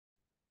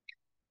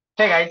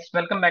Hey guys,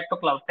 welcome back to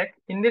Cloud Tech.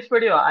 In this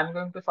video, I'm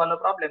going to solve a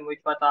problem which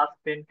was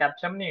asked in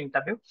Capgemini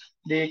interview.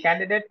 The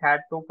candidate had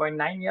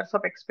 2.9 years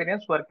of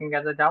experience working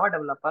as a Java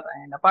developer,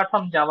 and apart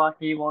from Java,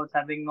 he was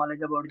having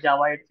knowledge about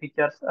Java 8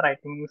 features,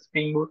 writing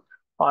Spring Boot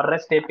or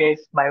REST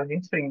APIs by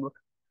using Spring Boot.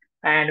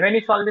 And when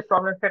he solved this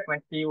problem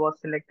statement, he was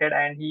selected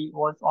and he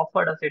was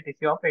offered a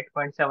CTC of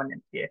 8.7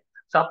 MPa.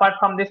 So apart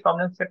from this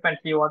problem statement,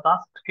 he was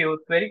asked few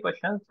query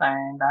questions,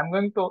 and I'm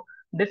going to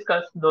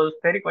discuss those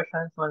query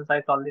questions once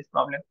I solve this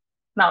problem.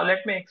 Now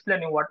let me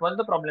explain you what was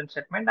the problem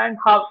statement and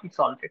how he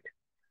solved it.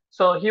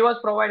 So he was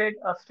provided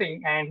a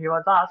string and he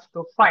was asked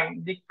to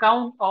find the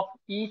count of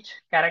each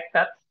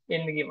character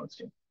in the given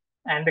string.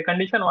 And the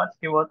condition was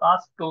he was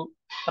asked to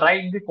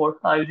write the code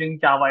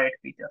using Java 8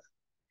 features.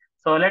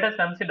 So let us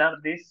consider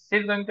this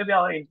is going to be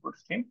our input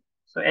string.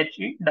 So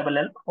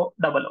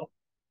HELLO.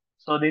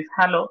 So this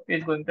hello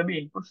is going to be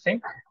input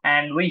string,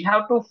 and we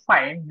have to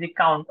find the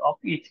count of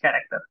each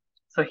character.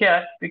 So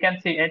here we can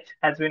see H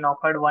has been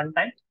occurred one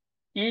time,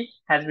 E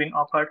has been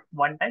occurred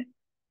one time,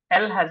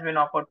 L has been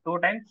occurred two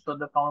times, so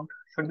the count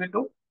should be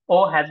two.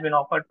 O has been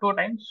occurred two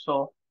times,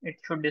 so it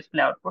should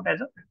display output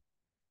as a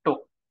two.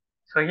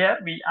 So here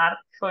we are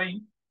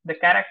showing the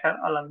character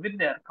along with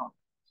their count.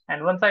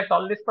 And once I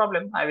solve this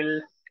problem, I will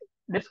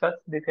discuss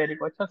the theory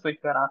questions which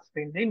were asked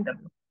in the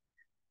interview.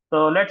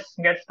 So let's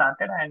get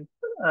started and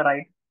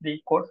write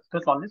the code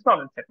to solve this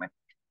problem statement.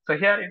 So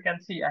here you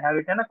can see I have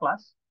written a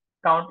class,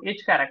 count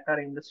each character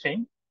in the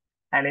string,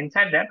 and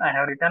inside that I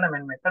have written a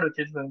main method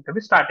which is going to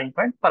be starting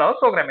point for our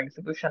program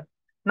execution.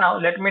 Now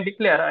let me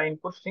declare an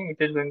input string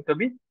which is going to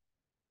be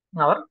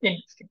our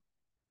input string.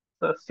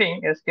 So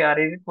string str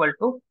is equal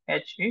to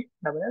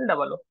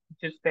HELLO,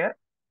 which is there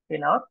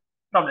in our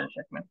problem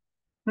statement.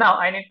 Now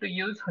I need to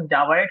use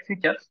Java 8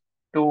 features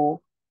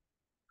to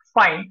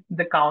find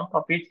the count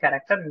of each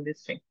character in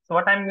this string. So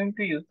what I'm going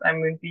to use, I'm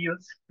going to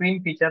use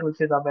screen feature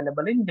which is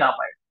available in Java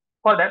 8.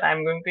 For that,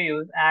 I'm going to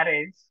use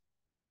arrays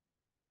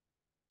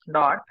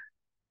dot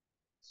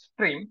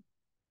string,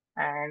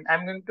 and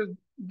I'm going to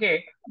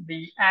get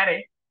the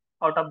array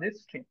out of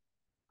this string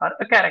or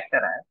a character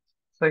array.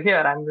 So here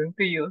I'm going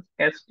to use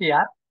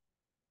str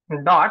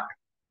dot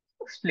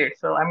split.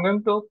 So I'm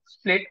going to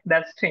split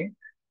that string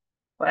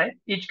by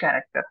each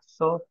character.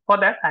 So for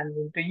that, I'm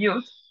going to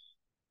use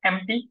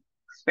empty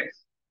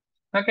space.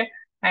 Okay,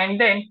 and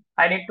then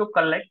I need to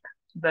collect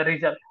the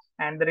result,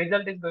 and the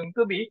result is going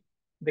to be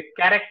the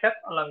character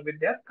along with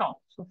their count.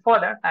 So for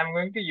that, I'm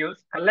going to use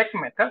collect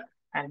method,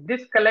 and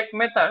this collect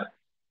method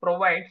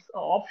provides an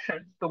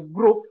option to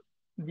group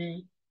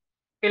the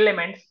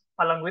elements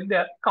along with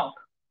their count.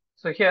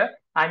 So here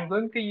I'm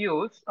going to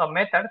use a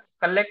method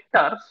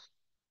collectors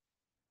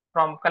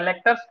from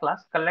collectors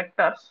class,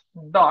 collectors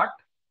dot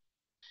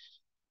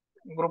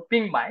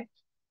grouping by.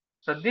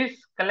 So this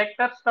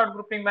collectors dot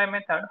grouping by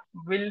method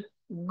will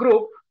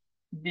group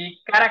the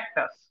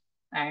characters,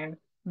 and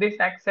this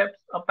accepts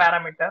a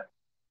parameter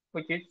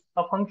which is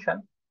a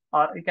function,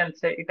 or you can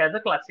say it as a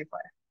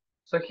classifier.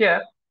 So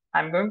here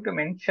I'm going to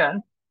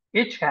mention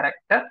each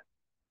character,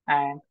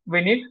 and we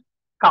need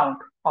count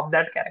of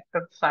that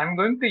character. So I'm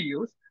going to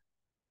use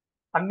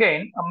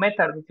again a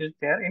method which is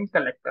there in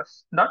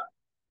collectors dot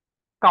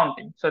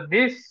counting. So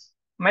this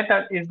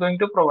method is going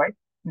to provide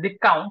the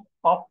count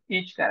of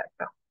each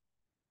character.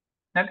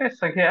 Okay,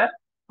 so here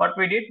what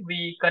we did,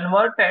 we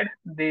converted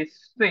this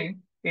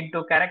string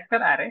into character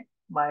array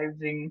by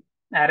using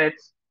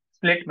arrays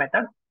split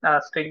method,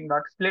 string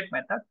dot split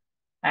method,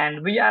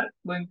 and we are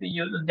going to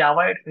use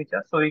Java 8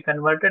 feature. So we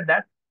converted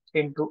that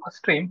into a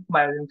string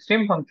by using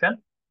stream function,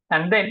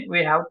 and then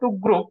we have to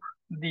group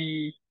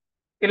the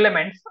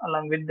elements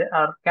along with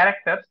our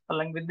characters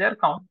along with their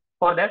count.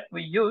 For that,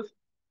 we use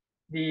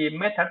the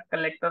method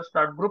collectors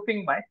dot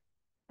grouping by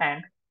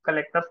and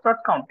collectors dot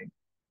counting.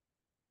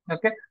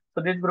 Okay,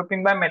 so this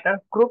grouping by method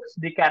groups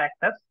the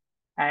characters,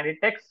 and it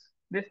takes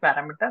this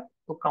parameter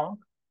to count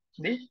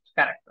the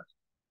characters.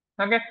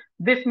 Okay,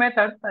 this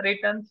method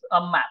returns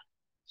a map.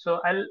 So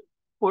I'll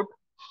put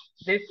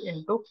this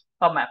into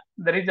a map.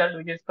 The result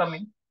which is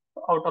coming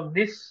out of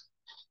this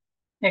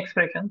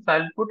expression, so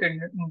I'll put it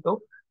into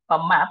a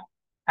map,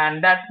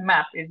 and that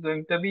map is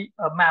going to be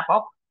a map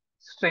of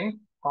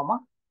string comma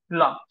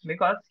long,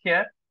 because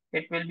here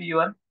it will be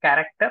your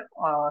character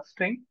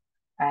string,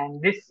 and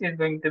this is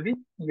going to be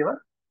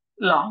your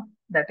long,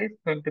 that is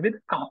going to be the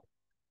count,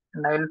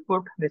 and I will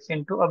put this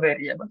into a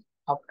variable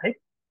of type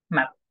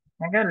map.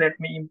 Okay, let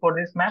me import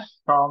this map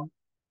from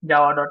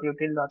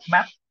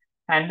java.util.map,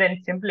 and then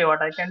simply what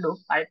I can do,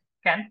 I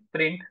can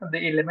print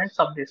the elements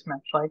of this map.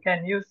 So I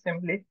can use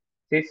simply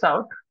this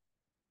out,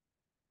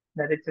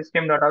 that is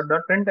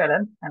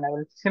system.out.println, and I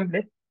will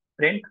simply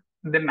print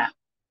the map.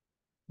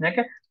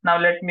 Okay, now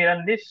let me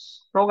run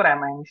this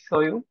program and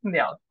show you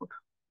the output.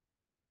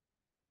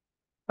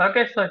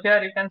 Okay, so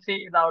here you can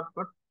see the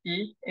output.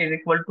 E is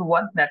equal to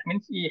 1, that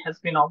means E has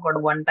been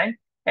occurred one time.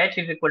 H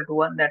is equal to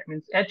 1, that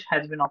means H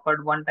has been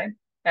occurred one time.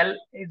 L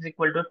is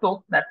equal to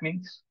 2, that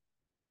means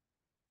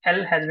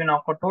L has been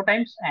occurred two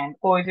times, and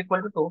O is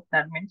equal to 2,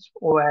 that means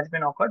O has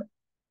been occurred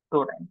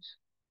two times.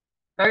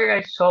 Okay,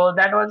 guys, so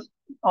that was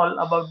all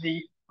about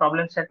the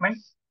problem statement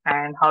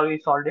and how we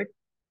solved it.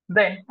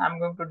 Then I'm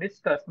going to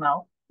discuss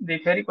now the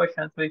theory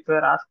questions which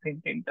were asked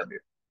in the interview.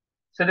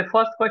 So the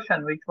first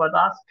question which was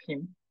asked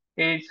him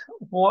is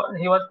what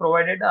he was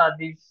provided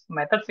this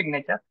method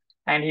signature,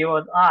 and he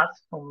was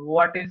asked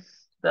what is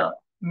the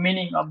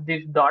meaning of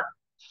this dot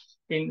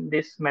in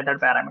this method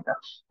parameter.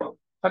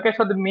 Okay,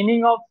 so the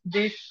meaning of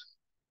this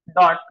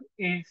dot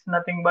is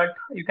nothing but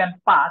you can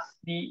pass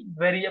the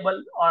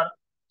variable or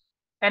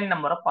n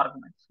number of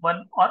arguments,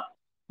 one or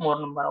more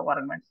number of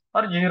arguments,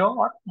 or zero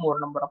or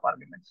more number of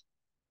arguments.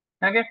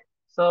 Okay,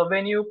 so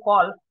when you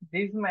call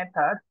this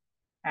method,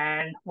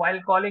 and while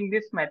calling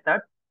this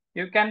method,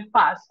 you can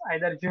pass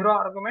either zero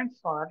arguments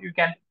or you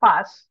can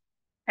pass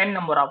n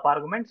number of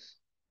arguments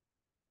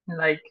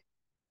like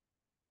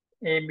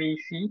a, b,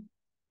 c,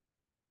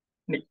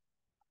 d,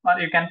 or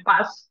you can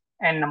pass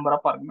n number of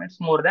arguments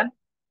more than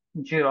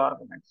zero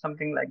arguments,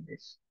 something like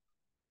this.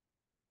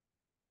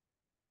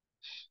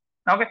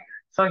 Okay,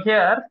 so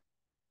here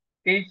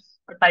is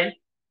a type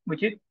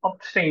which is of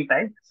string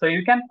type. So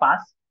you can pass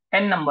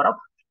n number of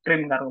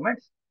string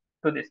arguments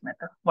to this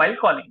method while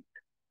calling.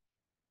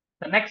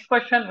 The next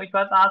question which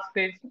was asked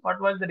is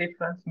what was the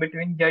difference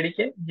between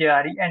JDK,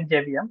 JRE and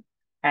JVM,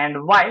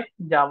 and why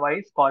Java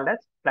is called as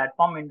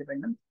platform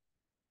independent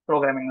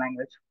programming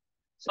language.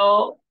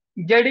 So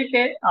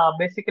JDK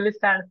basically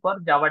stands for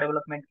Java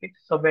Development Kit.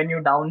 So when you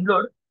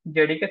download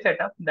JDK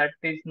setup, that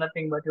is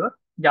nothing but your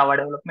Java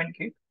Development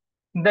Kit.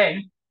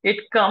 Then it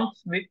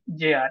comes with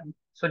JRE.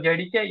 So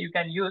JDK you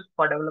can use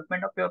for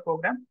development of your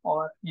program,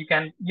 or you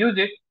can use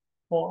it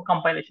for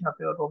compilation of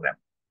your program.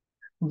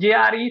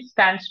 JRE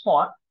stands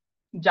for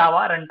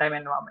Java Runtime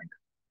Environment.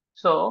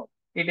 So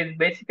it is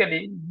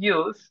basically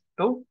used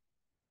to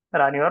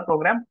run your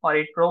program, or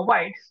it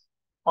provides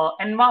an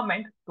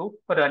environment to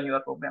run your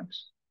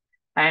programs.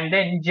 And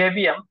then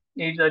JVM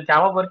is a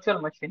Java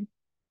virtual machine,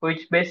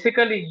 which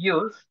basically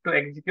used to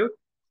execute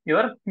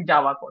your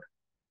Java code.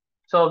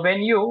 So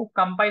when you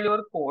compile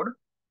your code,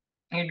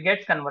 it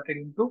gets converted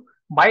into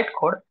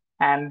bytecode,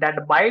 and that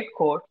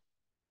bytecode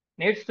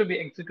needs to be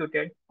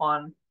executed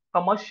on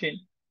a machine,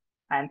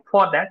 and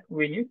for that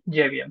we need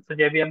JVM. So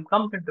JVM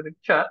comes into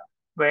picture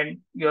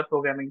when your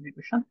program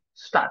execution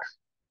starts.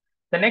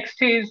 The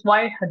next is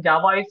why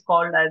Java is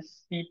called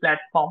as the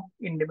platform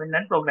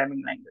independent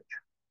programming language.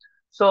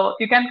 So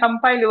you can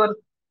compile your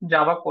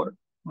Java code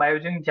by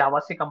using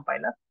Java C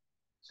compiler.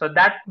 So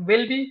that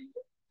will be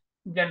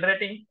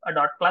generating a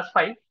dot class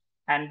file,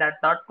 and that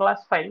dot class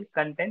file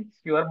contains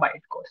your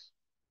bytecode.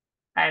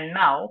 And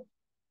now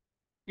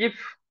if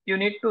you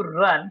need to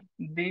run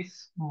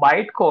this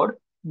bytecode,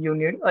 you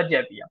need a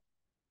JVM,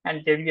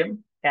 and JVM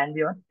can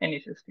be on any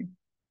system.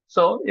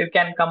 So you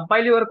can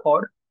compile your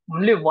code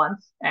only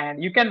once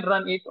and you can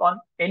run it on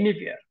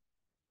anywhere.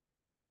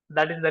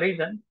 That is the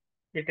reason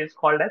it is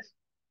called as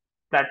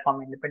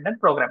platform independent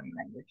programming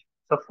language.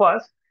 So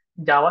first,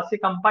 Java C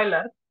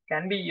compiler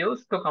can be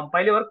used to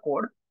compile your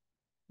code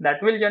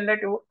that will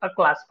generate you a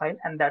class file,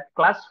 and that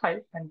class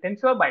file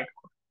contains your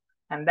bytecode,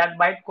 and that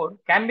bytecode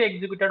can be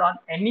executed on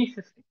any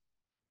system.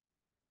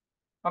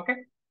 Okay,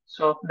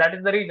 so that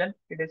is the reason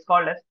it is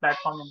called as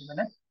platform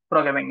independent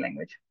programming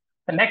language.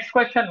 The next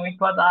question which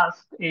was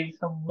asked is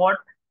what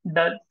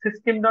does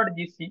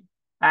system.gc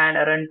and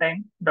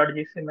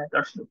runtime.gc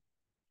methods do?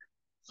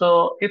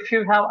 So if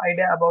you have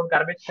idea about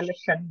garbage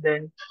collection,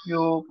 then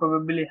you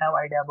probably have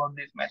idea about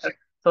this method.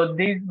 So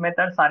these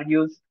methods are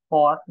used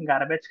for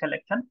garbage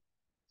collection.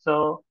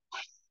 So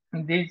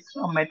these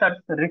methods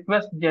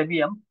request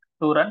JVM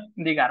to run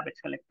the garbage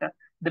collector.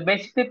 The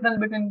basic difference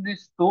between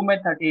these two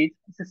methods is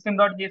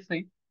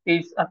system.gc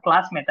is a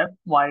class method,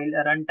 while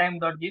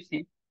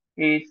runtime.gc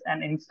is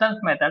an instance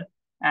method.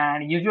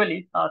 And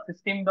usually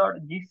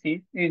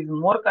system.gc is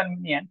more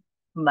convenient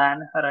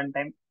than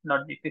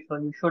runtime.gc. So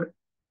you should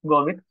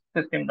go with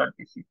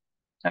system.gc.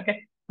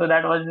 Okay, so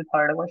that was the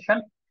third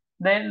question.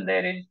 Then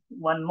there is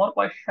one more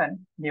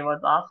question he was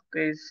asked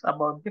is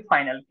about the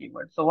final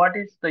keyword. So what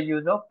is the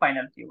use of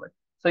final keyword?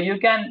 So you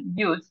can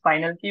use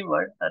final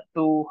keyword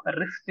to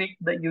restrict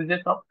the uses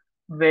of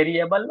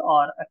variable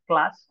or a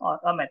class or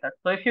a method.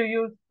 So if you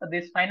use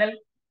this final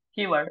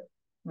keyword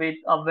with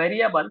a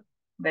variable,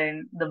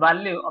 then the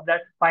value of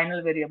that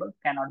final variable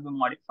cannot be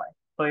modified.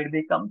 So it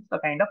becomes a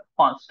kind of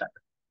constant.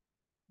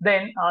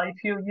 Then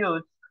if you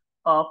use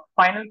a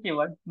final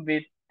keyword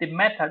with the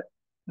method,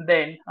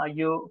 then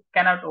you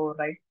cannot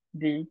override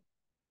the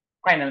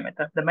final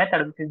method. The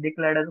method which is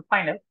declared as a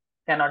final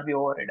cannot be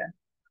overridden.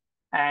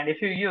 And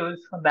if you use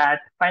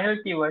that final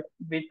keyword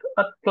with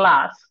a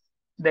class,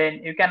 then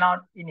you cannot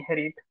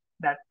inherit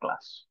that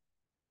class.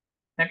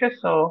 Okay,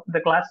 so the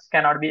class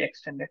cannot be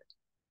extended.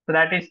 So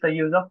that is the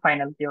use of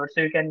final keyword.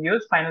 So you can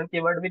use final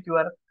keyword with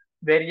your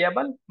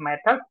variable,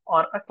 method,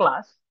 or a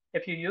class.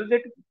 If you use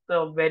it with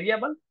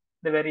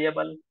the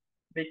variable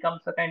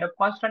becomes a kind of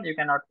constant. You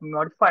cannot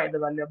modify the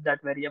value of that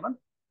variable.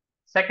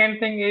 Second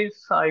thing is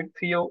if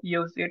you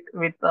use it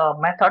with a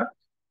method,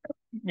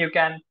 you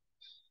can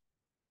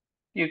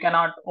you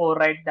cannot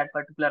override that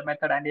particular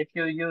method. And if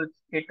you use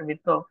it with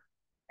a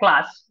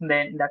class,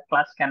 then that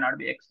class cannot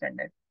be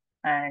extended.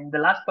 And the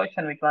last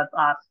question which was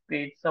asked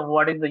is, so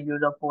what is the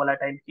use of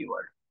volatile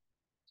keyword?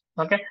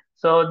 Okay,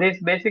 so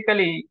this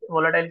basically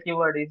volatile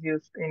keyword is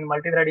used in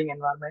multi-threading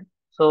environment.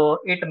 So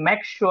it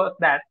makes sure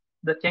that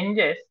the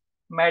changes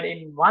made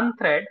in one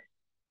thread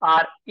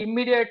are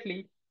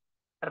immediately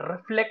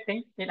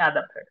reflecting in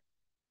other thread.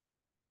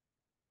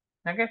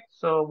 Okay,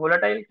 so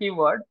volatile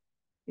keyword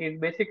is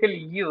basically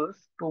used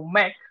to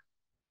make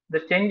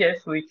the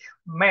changes which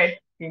made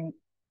in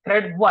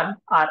thread 1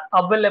 are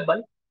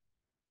available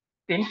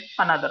in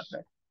another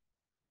thread.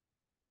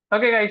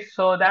 Okay guys,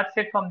 so that's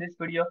it from this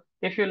video.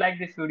 If you like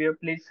this video,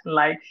 please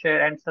like,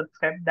 share and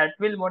subscribe. That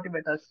will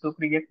motivate us to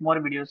create more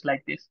videos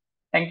like this.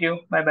 Thank you.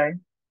 Bye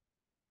bye.